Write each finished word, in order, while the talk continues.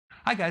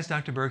Hi guys,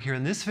 Dr. Berg here.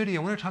 In this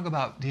video, I want to talk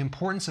about the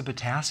importance of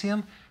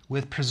potassium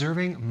with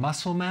preserving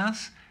muscle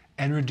mass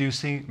and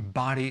reducing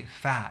body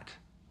fat,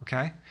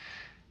 okay?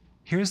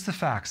 Here's the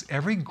facts.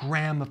 Every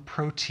gram of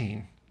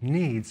protein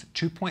needs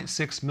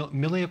 2.6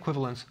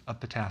 milli-equivalents of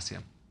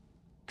potassium.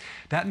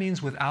 That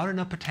means without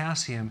enough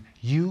potassium,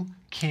 you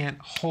can't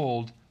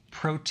hold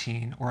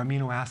protein or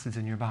amino acids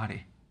in your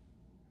body.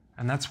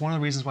 And that's one of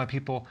the reasons why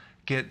people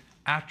get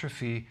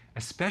atrophy,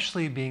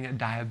 especially being a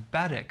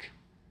diabetic.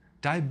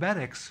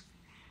 Diabetics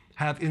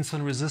have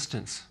insulin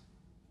resistance.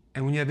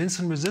 And when you have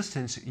insulin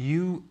resistance,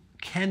 you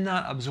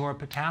cannot absorb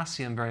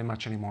potassium very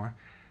much anymore.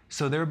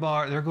 So there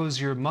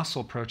goes your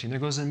muscle protein, there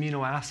goes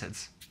amino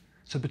acids.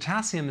 So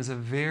potassium is a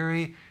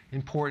very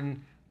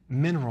important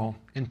mineral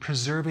in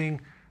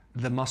preserving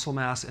the muscle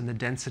mass and the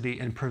density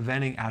and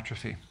preventing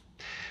atrophy.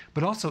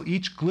 But also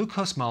each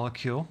glucose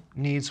molecule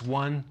needs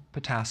one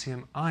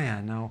potassium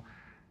ion. Now,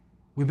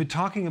 we've been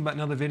talking about in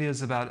other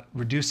videos about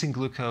reducing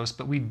glucose,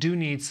 but we do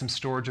need some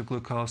storage of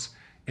glucose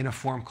in a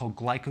form called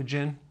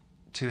glycogen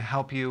to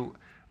help you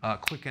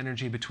quick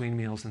energy between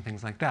meals and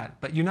things like that.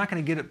 But you're not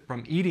going to get it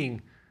from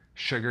eating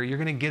sugar. You're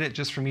going to get it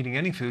just from eating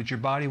any food. Your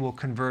body will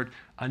convert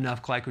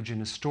enough glycogen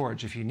to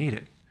storage if you need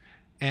it.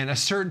 And a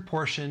certain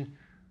portion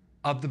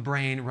of the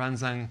brain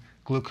runs on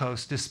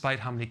glucose despite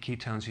how many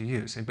ketones you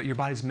use. But your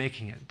body's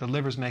making it. The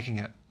liver's making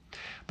it.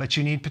 But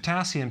you need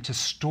potassium to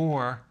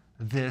store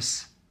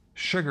this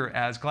sugar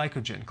as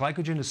glycogen.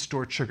 Glycogen is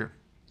stored sugar.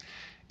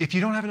 If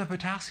you don't have enough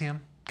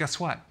potassium, guess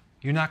what?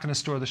 You're not going to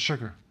store the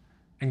sugar.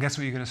 And guess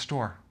what you're going to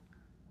store?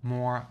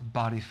 More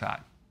body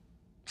fat.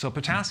 So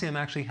potassium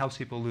actually helps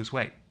people lose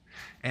weight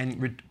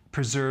and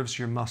preserves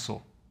your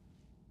muscle.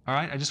 All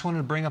right, I just wanted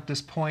to bring up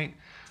this point.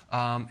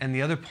 And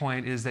the other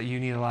point is that you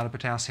need a lot of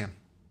potassium.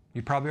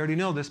 You probably already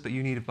know this, but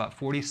you need about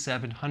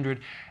 4,700.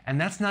 And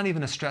that's not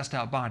even a stressed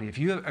out body. If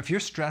you're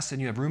stressed and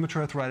you have rheumatoid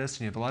arthritis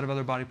and you have a lot of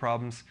other body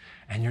problems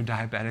and you're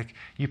diabetic,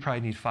 you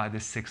probably need 5,000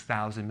 to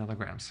 6,000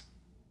 milligrams.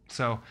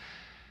 So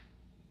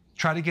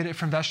try to get it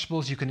from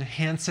vegetables. You can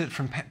enhance it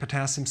from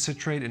potassium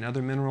citrate and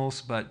other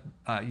minerals, but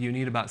you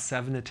need about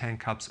 7 to 10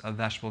 cups of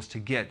vegetables to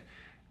get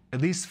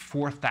at least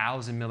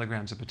 4,000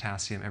 milligrams of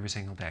potassium every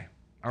single day.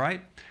 All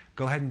right?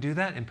 Go ahead and do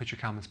that and put your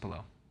comments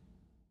below.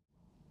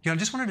 I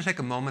just wanted to take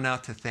a moment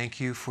out to thank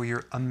you for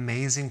your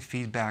amazing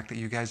feedback that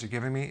you guys are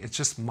giving me. It's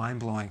just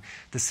mind-blowing.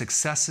 The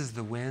successes,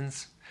 the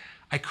wins.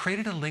 I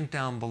created a link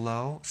down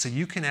below so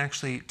you can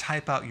actually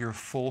type out your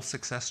full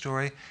success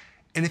story.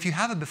 And if you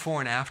have a before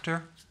and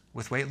after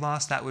with weight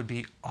loss, that would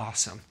be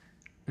awesome.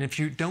 And if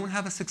you don't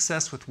have a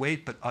success with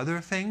weight but other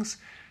things,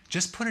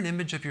 just put an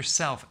image of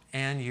yourself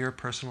and your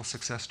personal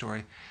success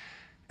story.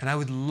 And I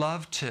would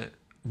love to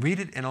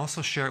read it and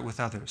also share it with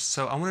others.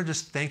 So I want to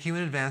just thank you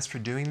in advance for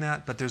doing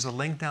that, but there's a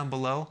link down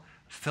below.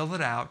 Fill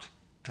it out,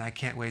 and I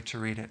can't wait to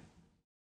read it.